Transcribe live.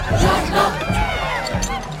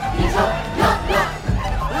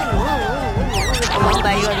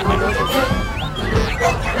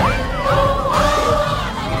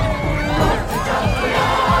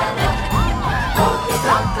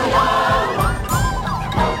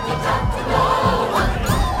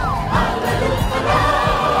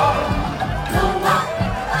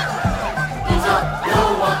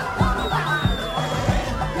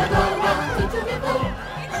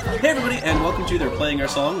Playing Our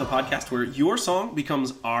Song, the podcast where your song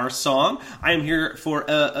becomes our song. I am here for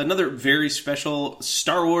another very special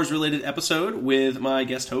Star Wars-related episode with my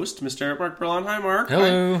guest host, Mr. Mark Berlon. Hi, Mark.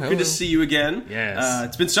 Hello. Good to see you again. Yes.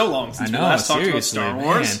 It's been so long since we last talked about Star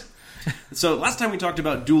Wars. So last time we talked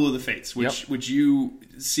about Duel of the Fates, which you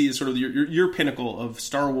see as sort of your pinnacle of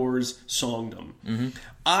Star Wars songdom. Mm-hmm.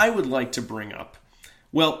 I would like to bring up,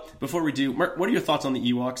 well, before we do, Mark, what are your thoughts on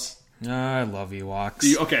the Ewoks? I love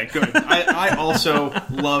Ewoks. Okay, good. I also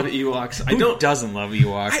love Ewoks. Who doesn't love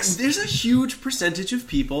Ewoks? There's a huge percentage of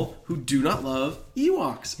people who do not love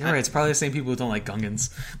Ewoks. You're right. It's probably the same people who don't like Gungans.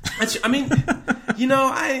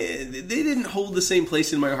 They didn't hold the same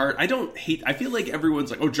place in my heart. I feel like everyone's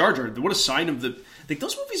like, oh, Jar Jar, what a sign of the... Like,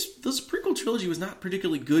 those movies, this prequel trilogy was not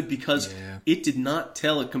particularly good because it did not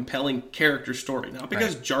tell a compelling character story. Not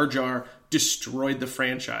because Jar Jar destroyed the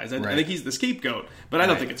franchise. I think he's the scapegoat, but I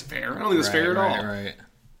don't think it's fair. I don't think it's fair at all. Right.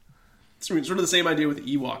 It's sort of the same idea with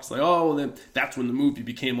the Ewoks. Like, oh, well, then that's when the movie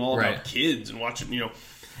became all about kids and watching, And,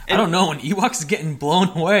 I don't know, when Ewoks is getting blown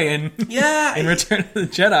away in Return of the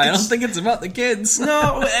Jedi, I don't think it's about the kids.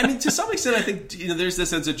 No, I mean, to some extent, I think there's this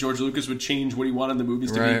sense that George Lucas would change what he wanted the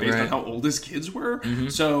movies to be based on how old his kids were. Mm-hmm.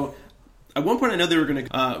 So, at one point, I know they were going to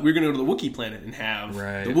go to the Wookiee planet and have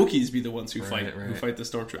the Wookiees be the ones who fight the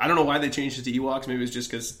Stormtroopers. I don't know why they changed it to Ewoks. Maybe it was just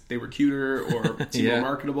because they were cuter or seemed more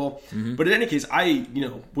marketable. Mm-hmm. But in any case, I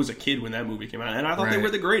was a kid when that movie came out, and I thought they were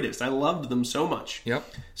the greatest. I loved them so much. Yep.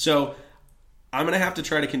 So I'm going to have to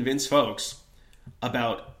try to convince folks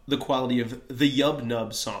about the quality of the Yub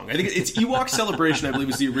Nub song. I think it's Ewok Celebration, I believe,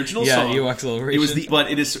 was the original song. Yeah, Ewok Celebration. But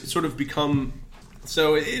it has sort of become...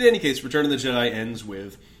 So, in any case, Return of the Jedi ends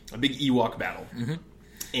with a big Ewok battle. Mm-hmm.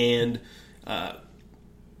 And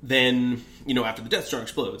then, after the Death Star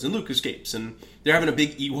explodes and Luke escapes, and they're having a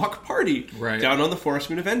big Ewok party down on the forest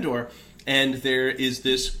moon of Endor. And there is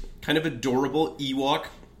this kind of adorable Ewok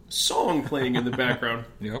song playing in the background,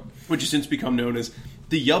 which has since become known as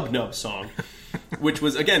the Yub Nub song, which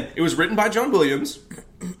was, again, it was written by John Williams,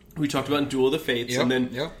 we talked about in Duel of the Fates, and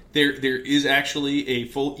then there is actually a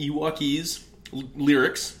full Ewokese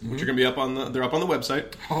lyrics, which are going to be up on the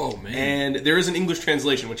website. Oh man! And there is an English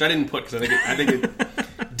translation, which I didn't put because I think it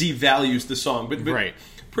devalues the song, but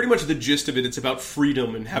pretty much the gist of it, it's about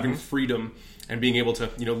freedom and having freedom and being able to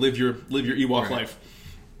live your Ewok life.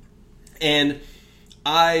 And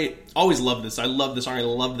I always loved this. I love the song. I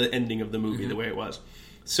love the ending of the movie, the way it was.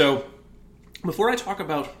 So, before I talk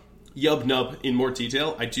about Yub Nub in more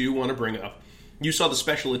detail, I do want to bring up, you saw the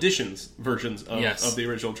special editions versions of the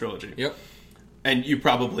original trilogy. Yep. And you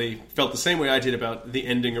probably felt the same way I did about the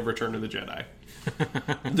ending of Return of the Jedi.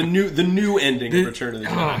 the new ending of Return of the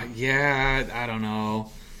Jedi. Yeah, I don't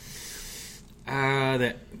know.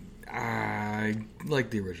 I like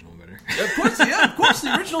the original better. Of course,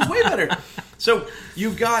 the original's way better. So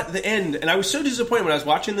you've got the end, and I was so disappointed when I was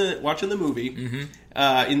watching the movie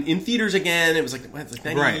in theaters again. It was like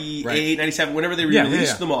 98, 97, whenever they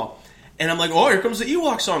re-released them all. And I'm like, oh, here comes the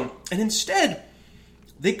Ewok song. And instead,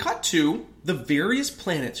 they cut to the various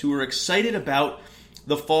planets who were excited about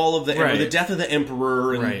the fall of the death of the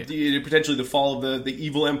Emperor and potentially the fall of the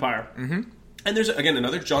evil Empire. Mm-hmm. And there's, again,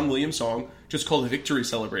 another John Williams song just called Victory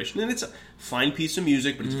Celebration. And it's a fine piece of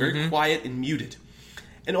music, but it's very quiet and muted.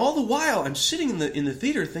 And all the while, I'm sitting in the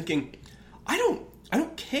theater thinking, I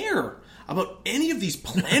don't care about any of these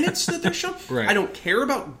planets that they're showing. I don't care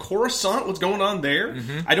about Coruscant, what's going on there.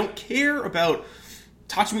 Mm-hmm. I don't care about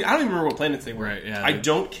Tatooine. I don't even remember what planets they were. I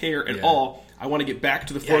don't care at all. I want to get back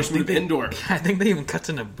to the forest moon of Endor. I think they even cut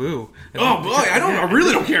to Naboo. I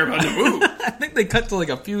really don't care about Naboo. I think they cut to like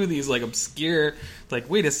a few of these like obscure. Like,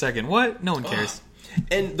 wait a second, what? No one cares.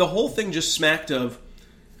 And the whole thing just smacked of,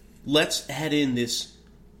 let's add in this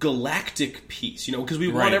galactic piece, because we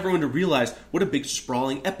want everyone to realize what a big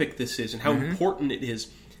sprawling epic this is and how important it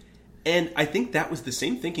is. And I think that was the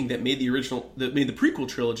same thinking that made the prequel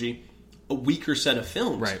trilogy a weaker set of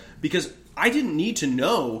films. Right. Because I didn't need to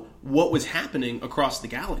know what was happening across the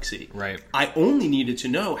galaxy. Right. I only needed to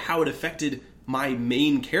know how it affected my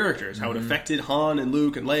main characters, how it affected Han and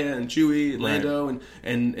Luke and Leia and Chewie and Lando and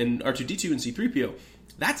R2-D2 and C-3PO.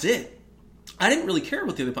 That's it. I didn't really care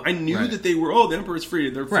about the other part. I knew that they were, the Emperor's free,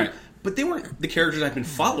 they're free. Right. But they weren't the characters I've been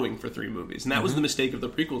following for 3 movies. And that was the mistake of the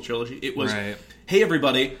prequel trilogy. It was, hey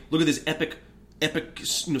everybody, look at this epic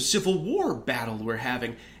Civil War battle we're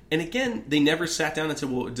having. And again, they never sat down and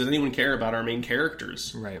said, well, does anyone care about our main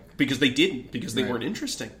characters? Right. Because they didn't, because they weren't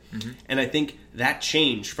interesting. Mm-hmm. And I think that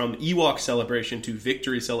change from Ewok Celebration to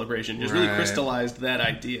Victory Celebration just really crystallized that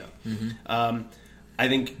idea. Mm-hmm. I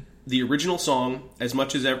think the original song, as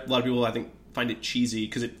much as a lot of people, I think, find it cheesy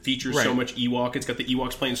because it features so much Ewok. It's got the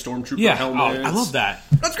Ewoks playing Stormtrooper helmets. Oh, I love that.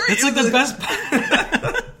 That's great. It's like the best.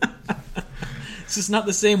 It's just not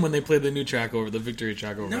the same when they play the new track over, the victory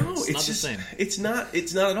track over. No, it's not just, the same. It's not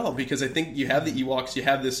at all, because I think you have the Ewoks, you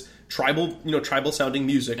have this tribal sounding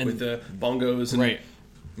music with the bongos, and,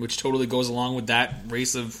 which totally goes along with that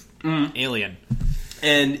race of alien.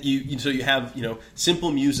 And so you have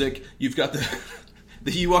simple music. You've got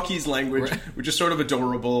the Ewokese language, which is sort of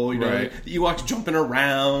adorable. The Ewoks jumping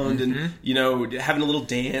around and having a little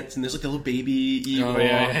dance, and there's like a little baby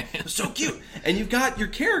Ewok. It's so cute. And you've got your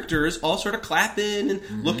characters all sort of clapping and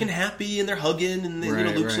looking happy, and they're hugging, and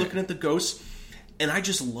Luke's looking at the ghosts. And I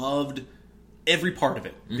just loved every part of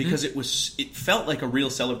it because it felt like a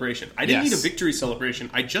real celebration. I didn't need a victory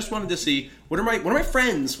celebration. I just wanted to see what are my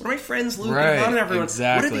friends, Luke and Han and everyone, what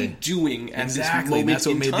are they doing at this moment that's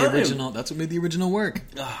what in made time? That's what made the original work.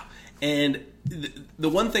 And the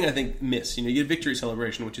one thing I think miss, you get a victory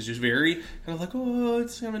celebration, which is just very kind of like,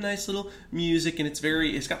 it's kind of a nice little music, and it's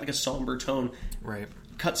got like a somber tone. Right.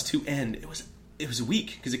 Cuts to end. It was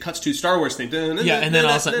weak because it cuts to Star Wars thing. And then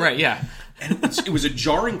all of a sudden, and it was a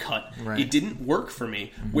jarring cut. It didn't work for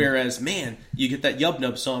me. Whereas, man, you get that Yub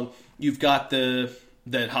Nub song. You've got that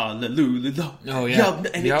hallelujah. Oh yeah,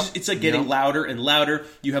 and it's like getting louder and louder.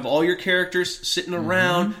 You have all your characters sitting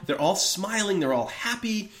around. They're all smiling. They're all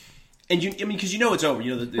happy. And because it's over.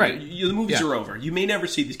 The movies are over. You may never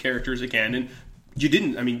see these characters again. And you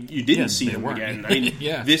didn't. You didn't see them again.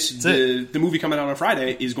 The movie coming out on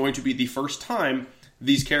Friday is going to be the first time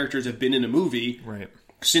these characters have been in a movie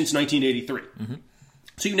since 1983.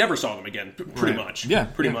 So you never saw them again, pretty much. Yeah,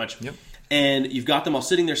 pretty much. Yep. And you've got them all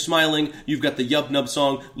sitting there smiling. You've got the Yub Nub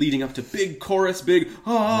song leading up to big chorus,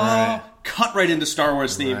 cut right into Star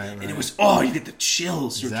Wars theme, and it was you get the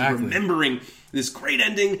chills. You're remembering this great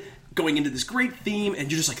ending, going into this great theme, and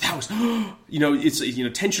you're just like, that was,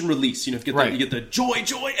 it's tension release. You get the joy,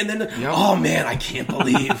 and then oh man, I can't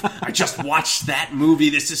believe I just watched that movie.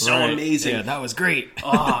 This is so amazing. Yeah, that was great.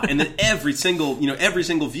 And then every single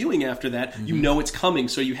viewing after that, it's coming,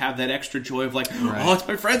 so you have that extra joy of like, it's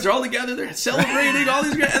my friends, they're all together, they're celebrating all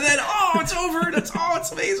these, and then it's over, and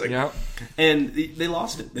it's amazing. Yep. And they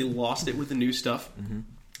lost it. They lost it with the new stuff,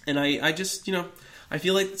 and I just I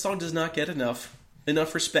feel like the song does not get enough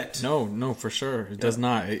respect. No, for sure. It does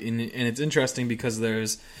not. And it's interesting because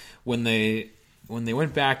when they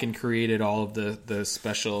went back and created all of the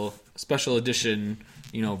special edition,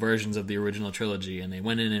 versions of the original trilogy, and they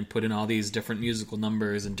went in and put in all these different musical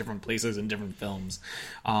numbers in different places in different films.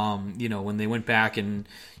 When they went back and,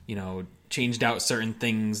 changed out certain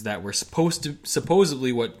things that were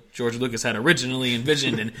supposedly what George Lucas had originally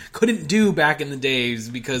envisioned and couldn't do back in the days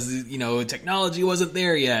because technology wasn't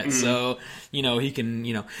there yet. So he can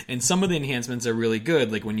and some of the enhancements are really good.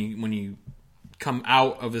 Like when you come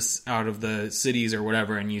out of the cities or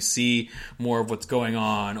whatever, and you see more of what's going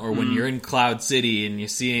on, or when you're in Cloud City and you're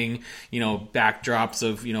seeing backdrops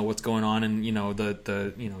of what's going on, and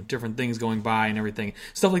the different things going by and everything.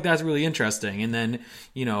 Stuff like that's really interesting. And then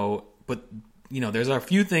but there's a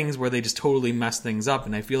few things where they just totally mess things up,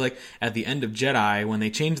 and I feel like at the end of Jedi, when they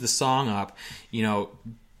changed the song up,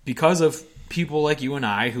 because of people like you and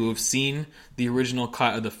I who have seen the original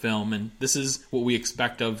cut of the film, and this is what we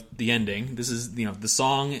expect of the ending. This is, the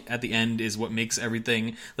song at the end is what makes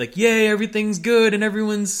everything like, yay, everything's good and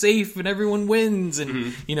everyone's safe and everyone wins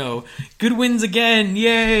and, good wins again,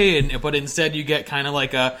 yay. But instead you get kind of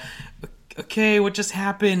like okay, what just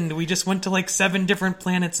happened? We just went to like 7 different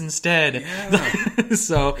planets instead. Yeah.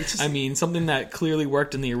 So, something that clearly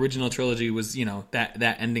worked in the original trilogy was,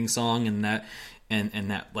 that ending song and that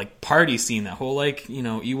and that like party scene, that whole like,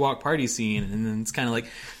 Ewok party scene, and then it's kind of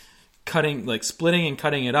like splitting and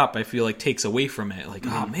cutting it up, I feel like takes away from it. Like,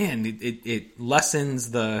 oh man, it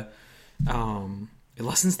lessens the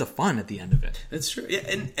fun at the end of it. That's true. Yeah,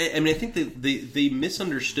 and I think they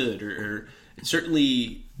misunderstood, or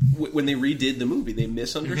certainly when they redid the movie, they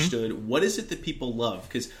misunderstood what is it that people love.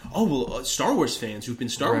 Because Star Wars fans who've been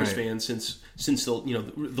Star Wars fans since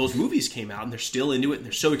those movies came out, and they're still into it, and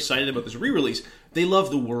they're so excited about this re-release. They love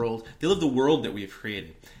the world. They love the world that we've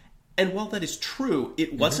created. And while that is true,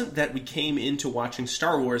 it wasn't that we came into watching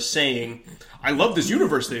Star Wars saying, I love this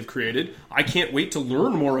universe they've created. I can't wait to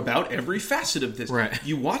learn more about every facet of this. Right.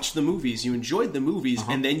 You watched the movies, you enjoyed the movies,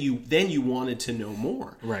 and then you wanted to know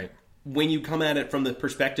more. Right. When you come at it from the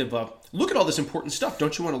perspective of, look at all this important stuff,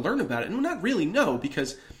 don't you want to learn about it? And not really, no,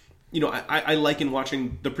 because, I liken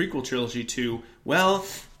watching the prequel trilogy to, well,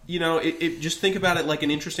 just think about it like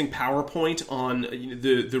an interesting PowerPoint on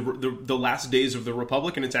the last days of the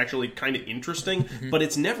Republic, and it's actually kind of interesting, but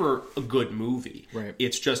it's never a good movie. Right.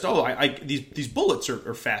 It's just, these bullets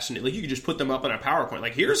are fascinating. Like, you could just put them up on a PowerPoint.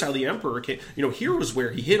 Like, here's how the Emperor came. Here was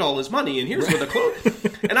where he hid all his money, and here's where the clone.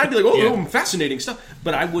 And I'd be like, fascinating stuff.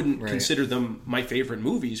 But I wouldn't consider them my favorite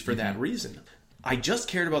movies for that reason. I just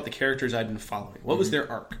cared about the characters I'd been following. What was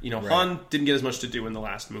their arc? Han didn't get as much to do in the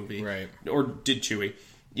last movie. Right. Or did Chewie.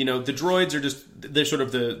 The droids are they're sort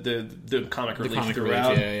of the comic relief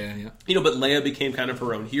throughout. Yeah. But Leia became kind of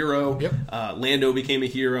her own hero. Yep. Lando became a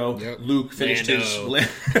hero. Yep. Luke finished his...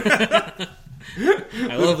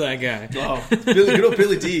 I love that guy. Oh, good old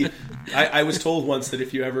Billy D. I was told once that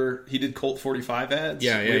if you ever... He did Colt 45 ads.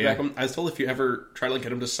 Back when, I was told if you ever try to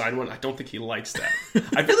get him to sign one, I don't think he likes that.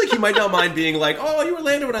 I feel like he might not mind being like, oh, you were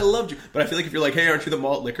Lando and I loved you. But I feel like if you're like, hey, aren't you the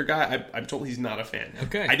malt liquor guy? I'm told he's not a fan.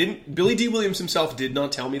 Okay. Billy D. Williams himself did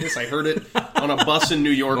not tell me this. I heard it on a bus in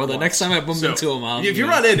New York. Well, the next time I bump into him, if you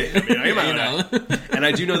run into him, And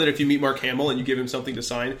I do know that if you meet Mark Hamill and you give him something to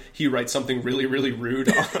sign, he writes something really, really rude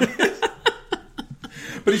on it.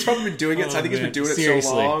 But he's probably been doing it, so I think he's been doing it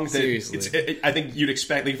so long that I think you'd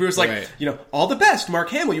expect. Like, if it was like, all the best,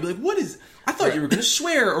 Mark Hamill, you'd be like, what is... I thought you were going to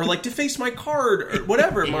swear or like deface my card or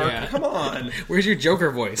whatever, Mark. Come on. Where's your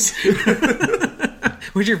Joker voice?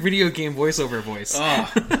 Where's your video game voiceover voice?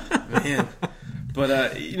 Oh, man.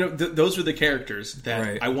 But, those were the characters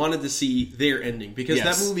that I wanted to see their ending, because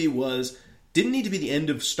that movie didn't need to be the end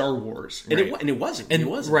of Star Wars, and it wasn't. It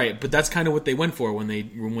wasn't. Right, but that's kind of what they went for when they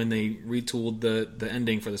retooled the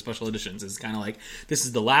ending for the special editions. It's kind of like, this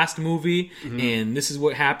is the last movie, and this is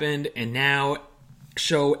what happened, and now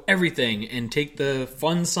show everything and take the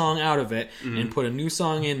fun song out of it and put a new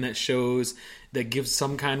song in that gives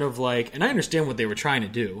some kind of like... And I understand what they were trying to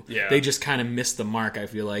do. Yeah. They just kind of missed the mark, I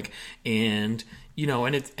feel like, and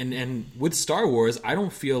and with Star Wars, I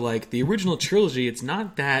don't feel like the original trilogy. It's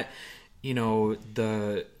not that.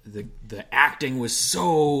 The acting was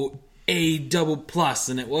so A++,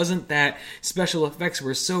 and it wasn't that special effects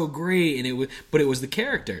were so great, but it was the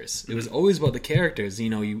characters. It was always about the characters.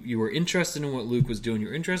 You were interested in what Luke was doing. You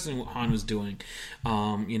were interested in what Han was doing.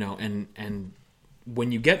 And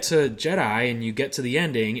when you get to Jedi and you get to the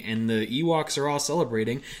ending and the Ewoks are all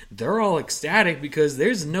celebrating, they're all ecstatic because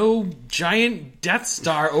there's no giant Death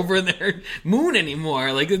Star over their moon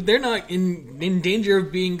anymore. Like, they're not in danger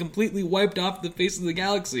of being completely wiped off the face of the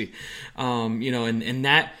galaxy. And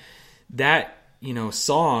that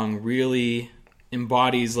song really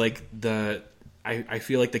embodies like I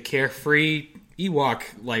feel like the carefree Ewok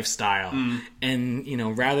lifestyle.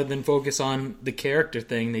 And, rather than focus on the character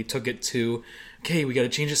thing, they took it to... Okay, we got to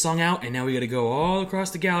change the song out, and now we got to go all across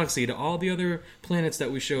the galaxy to all the other planets that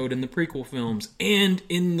we showed in the prequel films and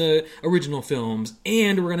in the original films,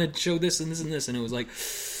 and we're going to show this and this and this. And it was like,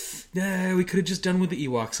 we could have just done with the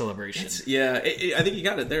Ewok celebration. I think you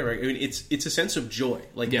got it there. Right? I mean, it's a sense of joy.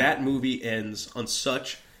 Like, that movie ends on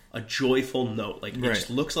such a joyful note. Like, it just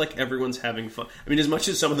looks like everyone's having fun. I mean, as much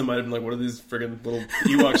as some of them might have been like, what are these friggin' little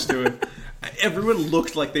Ewoks doing? Everyone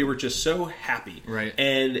looked like they were just so happy. Right.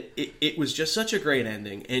 And it was just such a great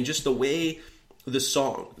ending. And just the way the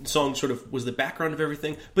song sort of was the background of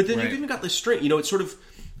everything. But then you've even got the string. It's sort of...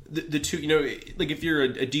 The two, like if you're a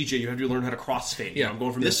DJ, you have to learn how to crossfade. I'm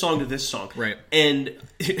going from this song to this song. Right. And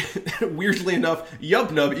weirdly enough,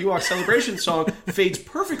 Yub Nub, Ewok Celebration song, fades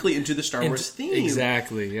perfectly into the Star Wars theme.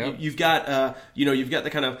 Exactly, yep. You've got, you've got the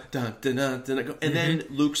kind of dun dun dun dun, and then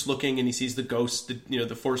Luke's looking and he sees the ghosts,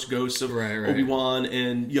 the Force ghosts of Obi-Wan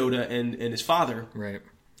and Yoda and his father. Right.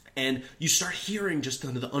 And you start hearing just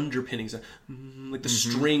the underpinnings, like the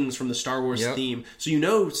strings from the Star Wars theme.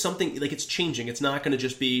 So something, like, it's changing. It's not going to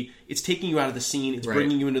just be... It's taking you out of the scene. It's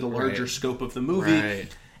bringing you into the larger scope of the movie. Right.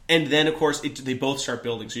 And then, of course, they both start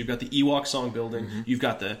building. So you've got the Ewok song building. You've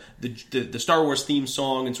got the Star Wars theme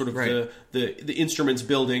song and sort of the instruments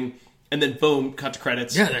building. And then, boom, cut to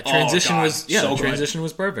credits. Yeah, that transition transition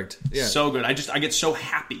was perfect. Yeah. So good. I get so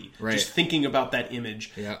happy just thinking about that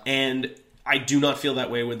image. Yeah. And... I do not feel that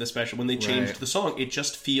way with the special. When they changed the song, it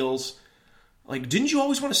just feels like, didn't you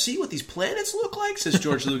always want to see what these planets look like? Says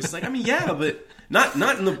George Lucas. It's like, I mean, yeah, but not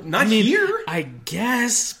here. I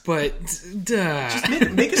guess, but just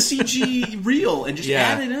make a CG reel and just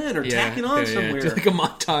add it in or tack it on somewhere. Do like a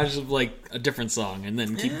montage of like a different song, and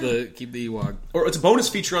then keep the Ewok. Or it's a bonus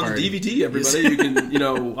feature on the DVD. Everybody, you can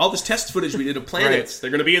all this test footage we did of planets. They're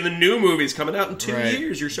going to be in the new movies coming out in 2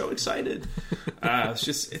 years. You're so excited. It's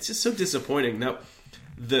just so disappointing. Now,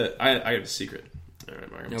 I have a secret. All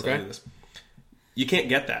right, Mark, I'm going to tell you this. You can't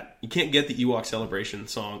get that. You can't get the Ewok Celebration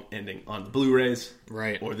song ending on the Blu-rays,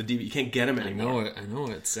 Right. or the DVD. You can't get them anymore. I know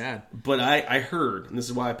it. It's sad. But I heard, and this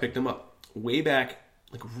is why I picked them up, way back,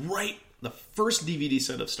 like right the first DVD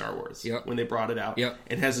set of Star Wars, Yep. when they brought it out, Yep.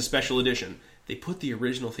 it has a special edition. They put the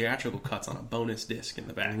original theatrical cuts on a bonus disc in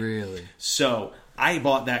the back. Really? So I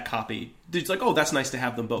bought that copy. It's like, oh, that's nice to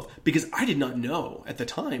have them both, because I did not know at the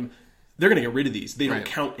time they're going to get rid of these. They don't Right.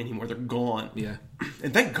 count anymore. They're gone. Yeah.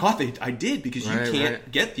 And thank God I did, because you Right, can't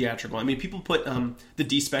right. get theatrical. I mean, people put the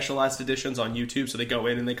despecialized editions on YouTube, so they go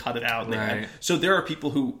in and they cut it out. And Right. so there are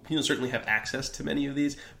people who certainly have access to many of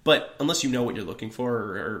these, but unless you know what you're looking for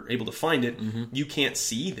or are able to find it, you can't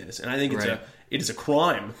see this. And I think Right. it is a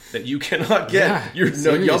crime that you cannot get Yeah, your Yub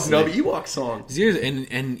seriously. Nub Ewok song.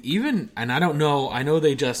 And I don't know. I know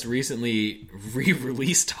they just recently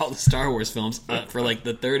re-released all the Star Wars films for like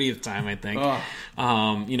the 30th time, I think. Oh.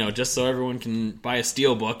 Just so everyone can buy a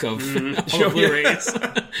steel book of all Sure, the Blu-rays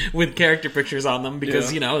with character pictures on them,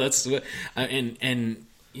 because Yeah. that's what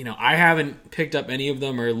I haven't picked up any of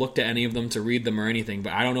them or looked at any of them to read them or anything,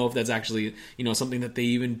 but I don't know if that's actually something that they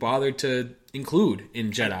even bothered to include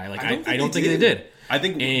in Jedi. Like I don't think they did. I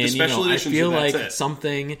think the And special editions. I feel that's like it.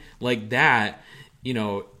 something like that,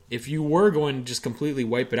 if you were going to just completely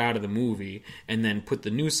wipe it out of the movie and then put the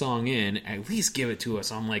new song in, at least give it to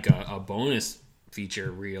us on like a bonus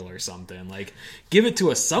feature reel or something. Like, give it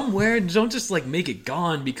to us somewhere. Don't just like make it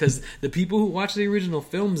gone, because the people who watch the original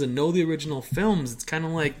films and know the original films, it's kind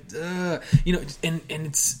of like, and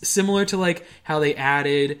it's similar to like how they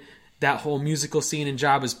added that whole musical scene in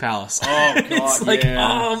Jabba's palace. Oh, God, it's like, yeah.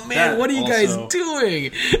 oh man, That what are you also- guys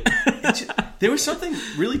doing? There was something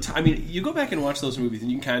really. I mean, you go back and watch those movies,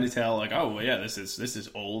 and you can kind of tell, like, oh, well, yeah, this is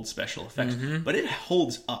old special effects, but it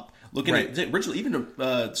holds up. Looking Right. at the original,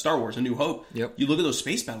 even Star Wars: A New Hope. Yep. You look at those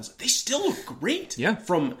space battles; they still look great. Yeah.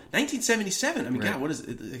 From 1977. I mean, Right. God, what is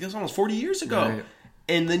it? I guess almost 40 years ago. Right.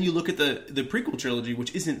 And then you look at the prequel trilogy,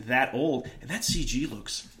 which isn't that old, and that CG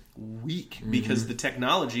looks weak because the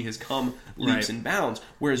technology has come leaps Right. and bounds.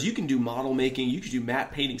 Whereas you can do model making, you can do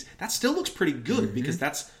matte paintings. That still looks pretty good because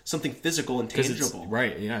that's something physical and 'Cause tangible.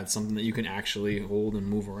 right, yeah, it's something that you can actually hold and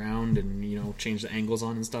move around and change the angles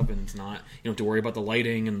on and stuff, and it's not, you don't have to worry about the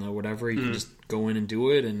lighting and the whatever. You can just go in and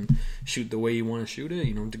do it and shoot the way you want to shoot it,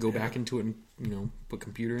 to go back into it and put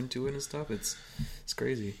computer into it and stuff. It's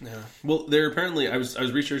crazy. Yeah. Well, there apparently I was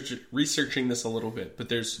researching this a little bit, but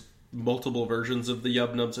there's multiple versions of the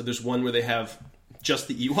Yub Nubs. There's one where they have just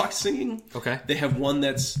the Ewoks singing. Okay. They have one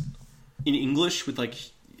that's in English with like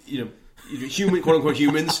human, quote unquote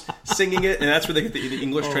humans singing it, and that's where they get the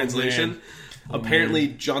English translation. Apparently,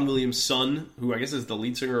 John Williams' son, who I guess is the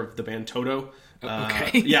lead singer of the band Toto.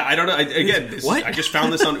 Okay. Yeah, I don't know. What? I just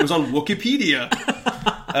found this it was on Wikipedia.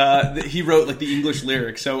 He wrote like the English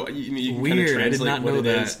lyrics, so you can kind of Weird. I did translate not what know it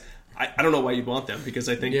that. is. I don't know why you'd want them, because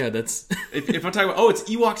I think Yeah, that's if I'm talking about it's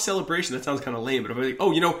Ewok Celebration, that sounds kind of lame. But if I'm like,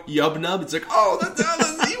 Yub Nub, it's like, that's the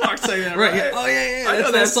Ewok saying that, right. right? Oh yeah, I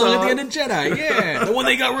know that's that song at song. the end of Jedi. Yeah, the one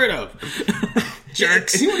they got rid of.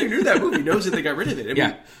 Jerks. Anyone who knew that movie knows that they got rid of it. I mean,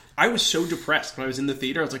 Yeah. I was so depressed when I was in the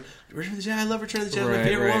theater. I was like, Return of the Jedi, I love Return of the Jedi, my Right,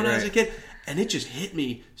 favorite right, one when I was a right. kid. And it just hit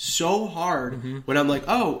me so hard when I'm like,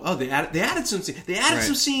 they added some scenes. They added Right.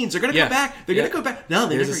 some scenes. They're gonna Yeah. come back. They're Yeah. gonna go back. No,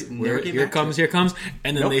 they There's never came here back. comes,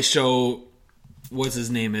 and then Nope. they show what's his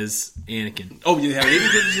name is Anakin. Oh, yeah,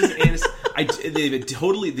 they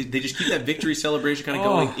totally. They just keep that victory celebration kind of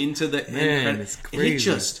going into the end man, credit. it's And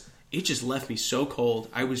it just left me so cold.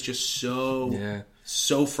 I was just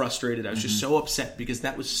so frustrated. I was just so upset because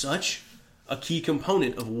that was such a key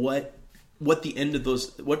component of what the end of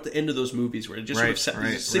those movies were. It just sort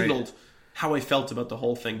of signaled how I felt about the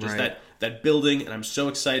whole thing. Just Right. that building, and I'm so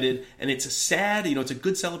excited. And it's a sad, it's a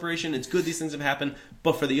good celebration. It's good these things have happened,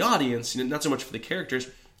 but for the audience, not so much for the characters,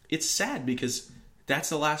 it's sad because that's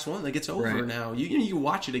the last one. Like, it's over Right. now. You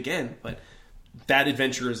watch it again, but that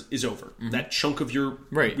adventure is over. That chunk of your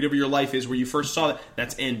Right. whatever your life is where you first saw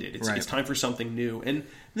that's ended. Right. It's time for something new, and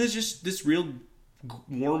there's just this real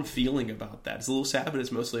warm feeling about that. It's a little sad, but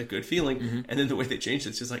it's mostly a good feeling. And then the way they changed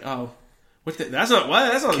it's just like, that's not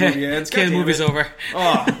the movie ends. Okay, the movie's over.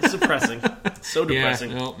 Oh, it's depressing. So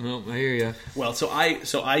depressing. Yeah, no, I hear you. Well, so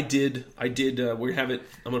I did. We have it.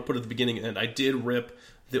 I'm going to put it at the beginning and end. I did rip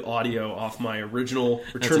the audio off my original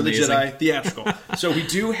Return of the amazing. Jedi theatrical. So we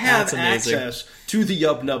do have That's amazing. access to the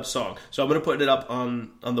Yub Nub song. So I'm going to put it up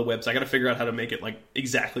on the website. I got to figure out how to make it like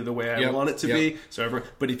exactly the way I Yep, want it to yep. be. So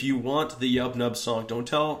but if you want the Yub Nub song, don't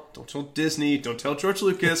tell Disney, don't tell George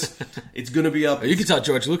Lucas. It's going to be up. You can tell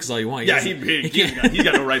George Lucas all you want. Yeah, he's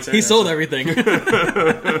got no rights. He sold everything.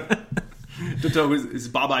 Don't tell it's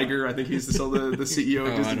Bob Iger. I think he's still the CEO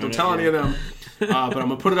of Disney. Don't tell any of them. but I'm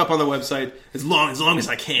gonna put it up on the website as long as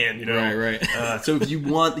I can. You know, right. So if you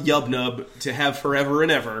want Yub Nub to have forever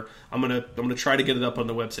and ever, I'm gonna try to get it up on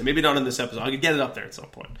the website. Maybe not in this episode. I'll get it up there at some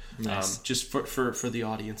point. Nice. Just for the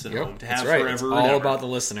audience at home to have right. forever. It's and all ever. about the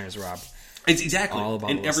listeners, Rob. It's exactly all about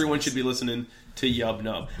and the everyone listeners. should be listening to Yub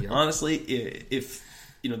Nub. Yep. Honestly, if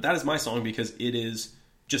that is my song because it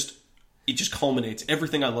just culminates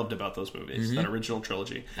everything I loved about those movies, that original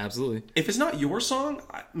trilogy. Absolutely. If it's not your song,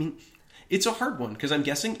 I mean, it's a hard one because I'm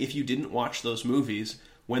guessing if you didn't watch those movies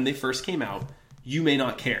when they first came out, you may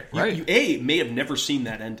not care. Right. You may have never seen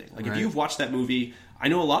that ending. Like if you've watched that movie, I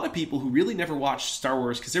know a lot of people who really never watched Star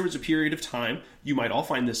Wars because there was a period of time, you might all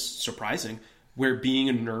find this surprising, where being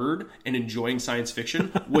a nerd and enjoying science fiction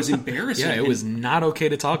was embarrassing. Yeah, it was not okay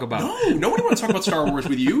to talk about. No, nobody wants to talk about Star Wars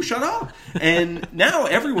with you. Shut up. And now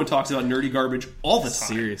everyone talks about nerdy garbage all the time.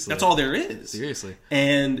 Seriously. That's all there is. Seriously.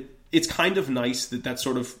 And it's kind of nice that that's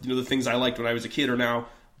sort of, the things I liked when I was a kid are now,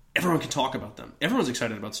 everyone can talk about them. Everyone's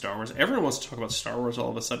excited about Star Wars. Everyone wants to talk about Star Wars all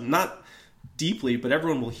of a sudden. Not deeply, but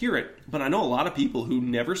everyone will hear it. But I know a lot of people who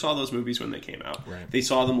never saw those movies when they came out. Right. They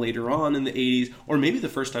saw them later on in the 80s, or maybe the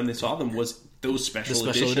first time they saw them was those special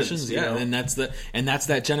editions. Yeah, and that's that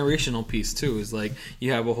generational piece too. Is like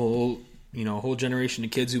you have a whole generation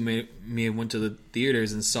of kids who may have went to the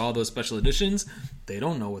theaters and saw those special editions. They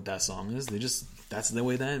don't know what that song is. That's the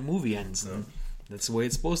way that movie ends. And that's the way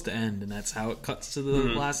it's supposed to end, and that's how it cuts to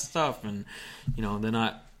the last stuff. And they're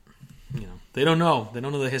not. They don't know. They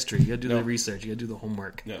don't know the history. You got to do the research. You got to do the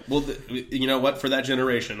homework. Yeah. Well, you know what? For that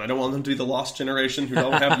generation, I don't want them to be the lost generation who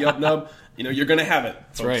don't have Yub Nub. You're going to have it.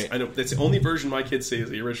 That's right. I know that's the only version my kids see is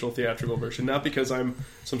the original theatrical version. Not because I'm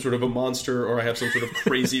some sort of a monster or I have some sort of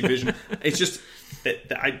crazy vision. It's just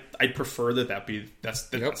that I prefer that's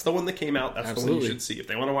the one that came out. That's the one you should see. If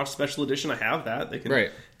they want to watch special edition, I have that.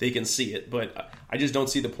 They can see it. But I just don't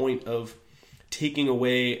see the point of taking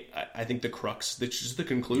away, I think, the crux, just the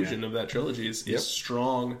conclusion of that trilogy is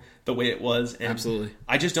strong the way it was. And absolutely.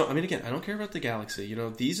 I just don't, again, I don't care about the galaxy.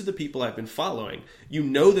 These are the people I've been following. You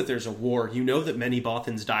know that there's a war. You know that many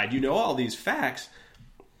Bothans died. You know all these facts,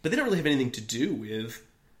 but they don't really have anything to do with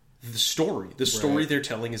the story. The story they're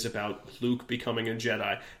telling is about Luke becoming a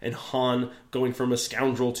Jedi and Han going from a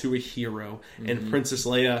scoundrel to a hero and Princess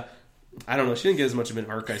Leia, I don't know. She didn't get as much of an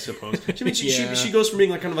arc, I suppose. She goes from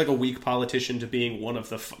being kind of like a weak politician to being one of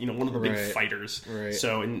the big fighters. Right.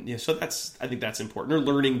 So I think that's important. Or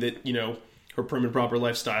learning that her prim and proper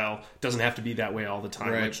lifestyle doesn't have to be that way all the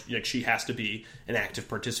time. Right. Like she has to be an active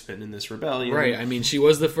participant in this rebellion. Right. I mean, she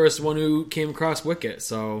was the first one who came across Wicket,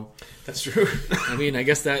 so that's true. I mean, I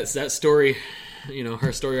guess that story.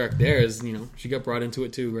 Her story arc there is, she got brought into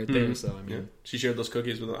it too, right there. So I mean, she shared those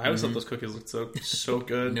cookies with them. I always thought those cookies looked so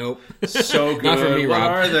good. Nope, so good. Not for me, Rob.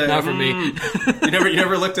 What are they? Not for me. You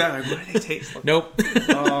never looked at them. What do they taste like? Nope.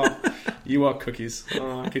 Ewok cookies.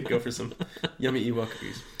 I could go for some yummy Ewok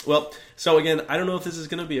cookies. Well, so again, I don't know if this is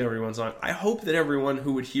going to be everyone's song. I hope that everyone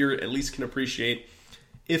who would hear it at least can appreciate,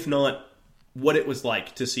 if not, what it was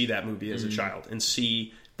like to see that movie as a child and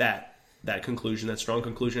see that conclusion, that strong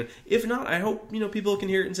conclusion. If not, I hope people can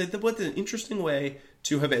hear it and say, what an interesting way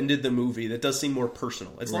to have ended the movie that does seem more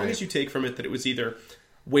personal. As long as you take from it that it was either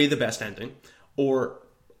way the best ending or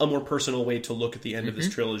a more personal way to look at the end of this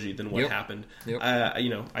trilogy than what happened. Yep.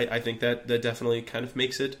 I think that definitely kind of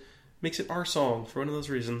makes it our song for one of those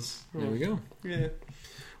reasons. There we go. Yeah.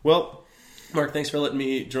 Well, Mark, thanks for letting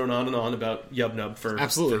me drone on and on about Yub Nub for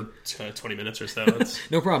 20 minutes or so.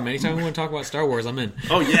 No problem. Anytime we want to talk about Star Wars, I'm in.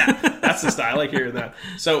 Oh, yeah. That's the style. I like hearing that.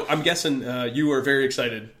 So I'm guessing you are very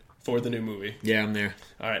excited for the new movie. Yeah, I'm there.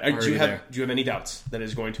 All right. Do you have any doubts that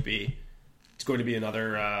it's going to be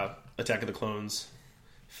another Attack of the Clones,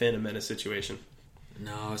 Phantom Menace situation?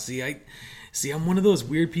 No, I'm one of those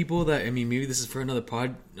weird people that, maybe this is for another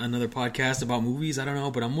podcast about movies, I don't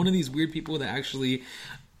know, but I'm one of these weird people that actually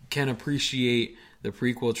can appreciate the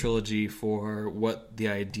prequel trilogy for what the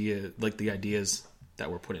ideas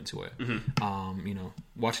that were put into it.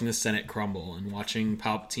 Watching the Senate crumble and watching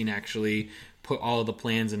Palpatine actually put all of the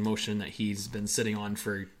plans in motion that he's been sitting on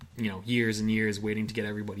for years and years, waiting to get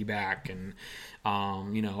everybody back, and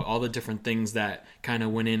all the different things that kind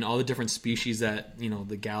of went in, all the different species that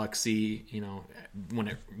the galaxy, when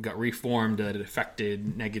it got reformed, that it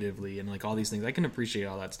affected negatively, and all these things. I can appreciate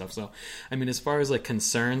all that stuff. So as far as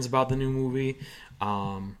concerns about the new movie,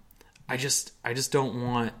 I just don't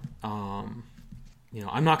want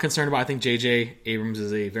I'm not concerned about. I think J.J. Abrams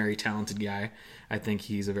is a very talented guy. I think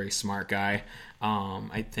he's a very smart guy.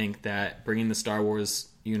 I think that bringing the Star Wars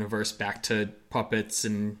universe back to puppets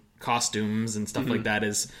and costumes and stuff like that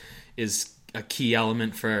is a key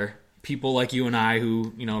element for people like you and I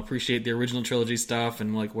who, appreciate the original trilogy stuff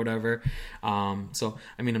and like whatever. So,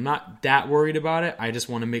 I mean, I'm not that worried about it. I just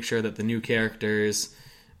want to make sure that the new characters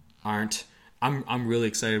aren't... I'm really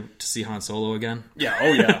excited to see Han Solo again. Yeah,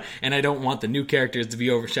 oh yeah. And I don't want the new characters to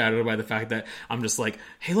be overshadowed by the fact that I'm just like,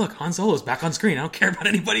 hey, look, Han Solo's back on screen. I don't care about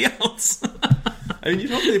anybody else. I mean,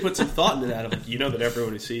 you'd hope they put some thought into that. Of like, that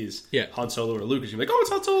everyone who sees Han Solo or Luke is going to be like, oh,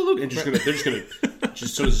 it's Han Solo, Luke. And they're just going to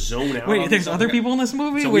sort of zone out. Wait, there's other people in this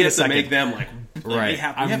movie? So Wait we have a second. to make them like right. We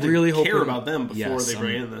have to care about them before they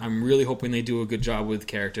bring in them. I'm really hoping they do a good job with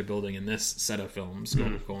character building in this set of films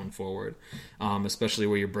going forward. Especially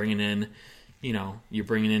where you're bringing in... you're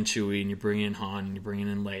bringing in Chewie and you're bringing in Han and you're bringing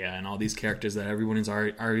in Leia and all these characters that everyone is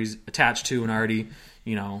already attached to and already,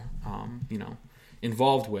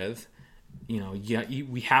 involved with.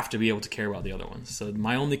 We have to be able to care about the other ones. So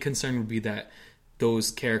my only concern would be that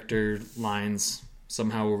those character lines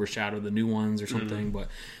somehow overshadow the new ones or something. But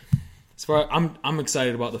as far I'm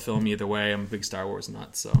excited about the film either way. I'm a big Star Wars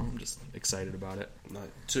nut, so I'm just excited about it.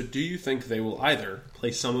 So do you think they will either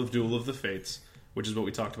play some of Duel of the Fates, which is what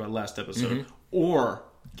we talked about last episode, or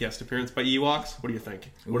guest appearance by Ewoks? What do you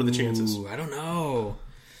think? What are the chances? I don't know.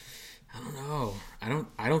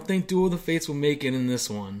 I don't think Duel of the Fates will make it in this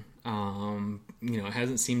one. It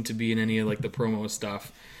hasn't seemed to be in any of like the promo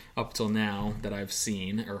stuff up till now that I've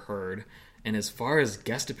seen or heard. And as far as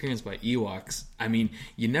guest appearance by Ewoks, I mean,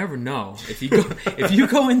 you never know. If you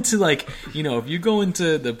go into like, if you go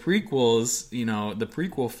into the prequels, the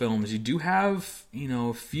prequel films, you do have,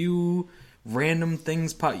 a few random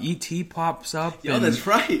things E.T. pops up. Yeah, that's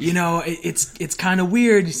right. It's kind of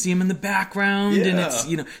weird. You see him in the background, and it's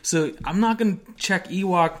So I'm not gonna check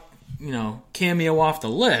Ewok, cameo off the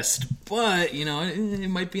list, but it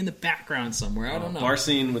might be in the background somewhere. I don't know. Bar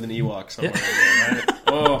scene with an Ewok somewhere. Yeah. Right?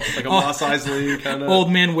 Oh, like a Mos Eisley kind of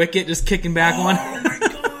old man Wicket just kicking back one. Oh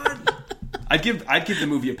my god! I'd give the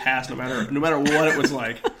movie a pass no matter what it was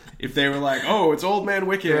like. If they were like, "Oh, it's Old Man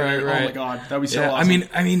Wicket," right. Oh my god, that'd be so awesome.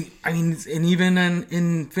 I mean, and even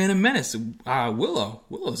in Phantom Menace,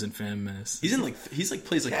 Willow's in Phantom Menace. He's plays like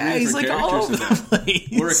three different characters all over the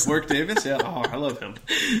place. Warwick Davis, yeah. Oh, I love him.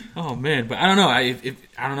 Oh man, but I don't know.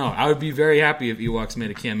 I don't know. I would be very happy if Ewoks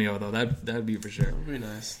made a cameo though. That'd be for sure. That would be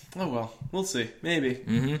nice. Oh well, we'll see. Maybe.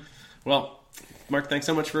 Mm-hmm. Well. Mark, thanks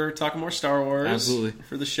so much for talking more Star Wars. Absolutely.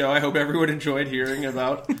 For the show. I hope everyone enjoyed hearing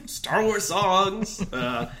about Star Wars songs.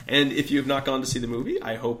 And if you have not gone to see the movie,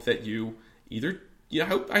 I hope that you I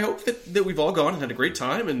hope that we've all gone and had a great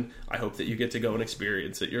time, and I hope that you get to go and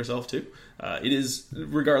experience it yourself too. It is,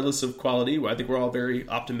 regardless of quality, I think we're all very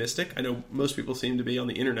optimistic. I know most people seem to be on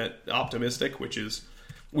the internet optimistic, which is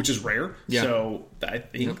rare. Yeah. So I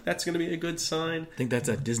think that's going to be a good sign. I think that's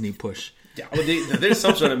a Disney push. Yeah, well, there's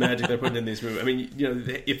some sort of magic they're putting in these movies. I mean,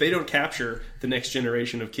 if they don't capture the next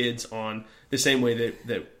generation of kids on the same way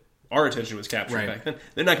that our attention was captured back then,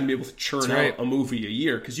 they're not going to be able to churn out a movie a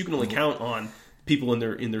year because you can only count on people in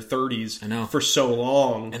their 30s for so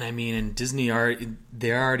long. And I mean, and Disney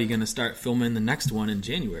they're already going to start filming the next one in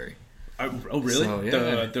January. Oh, really? So,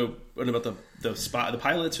 yeah. What about the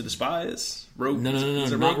pilots or the spies? No,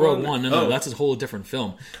 not Rogue One. No, that's a whole different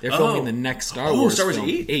film. They're filming the next Star Wars film,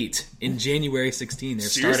 8 in January 16. They're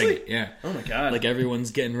starting it. Yeah. Oh my god. Like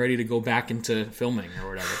everyone's getting ready to go back into filming or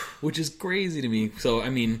whatever, which is crazy to me. So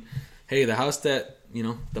I mean, hey, the house that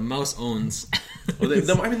the mouse owns. Well,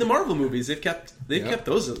 the Marvel movies they've kept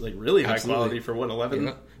those at like really high quality for 111.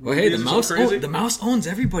 Yeah. Well, hey, the mouse owns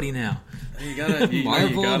everybody now. You gotta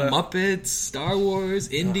Marvel, Muppets, Star Wars,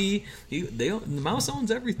 Indie. The mouse owns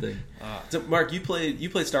everything. So Mark, you played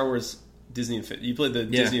Star Wars Disney Infinity. You played the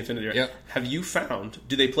Disney Infinity, right? Yep. Have you found?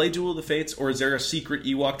 Do they play Duel of the Fates, or is there a secret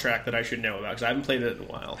Ewok track that I should know about? Because I haven't played it in a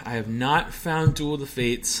while. I have not found Duel of the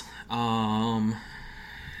Fates. I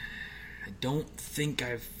don't think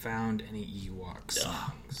I've found any Ewok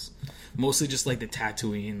songs. Mostly just like the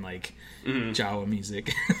Tatooine, like Jawa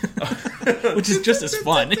music, which is just as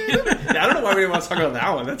fun. I don't know why we didn't want to talk about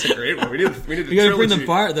that one. That's a great one. We need you got to bring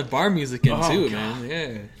the bar music in too, God. Man.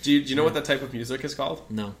 Yeah. Do you know what that type of music is called?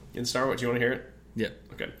 No. In Star Wars, do you want to hear it? Yeah.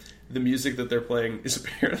 Okay. The music that they're playing is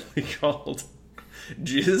apparently called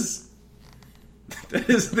Jizz. That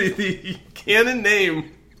is the canon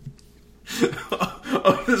name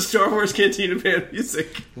of the Star Wars Cantina band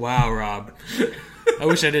music. Wow, Rob. I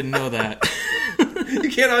wish I didn't know that. You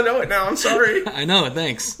cannot know it now. I'm sorry. I know.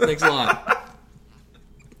 Thanks a lot.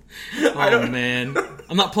 Oh, man.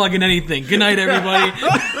 I'm not plugging anything. Good night, everybody.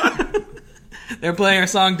 They're playing our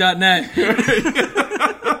song.net.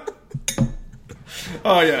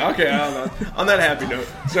 Oh, yeah, okay. On that happy note.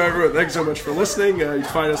 So, everyone, thanks so much for listening. You can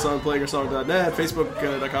find us on playingoursong.net,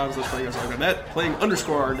 facebook.com/playingoursong.net,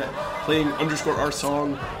 playing_our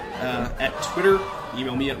song at Twitter.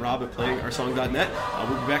 Email me at rob@playingoursong.net.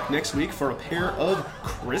 We'll be back next week for a pair of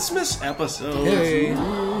Christmas episodes. Hey.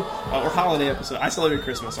 Or holiday episodes. I celebrate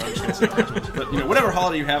Christmas, so I'm just going to say Christmas. But, whatever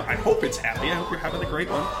holiday you have, I hope it's happy. I hope you're having a great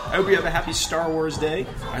one. I hope you have a happy Star Wars Day.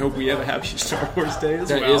 I hope we have a happy Star Wars Day as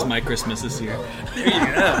well. That is my Christmas this year.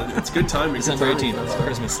 Yeah, it's good timing. December 18th, it's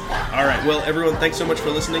Christmas. All right, well, everyone, thanks so much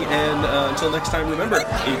for listening. And until next time, remember,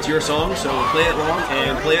 it's your song, so play it long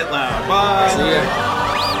and play it loud. Bye.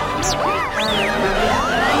 See ya.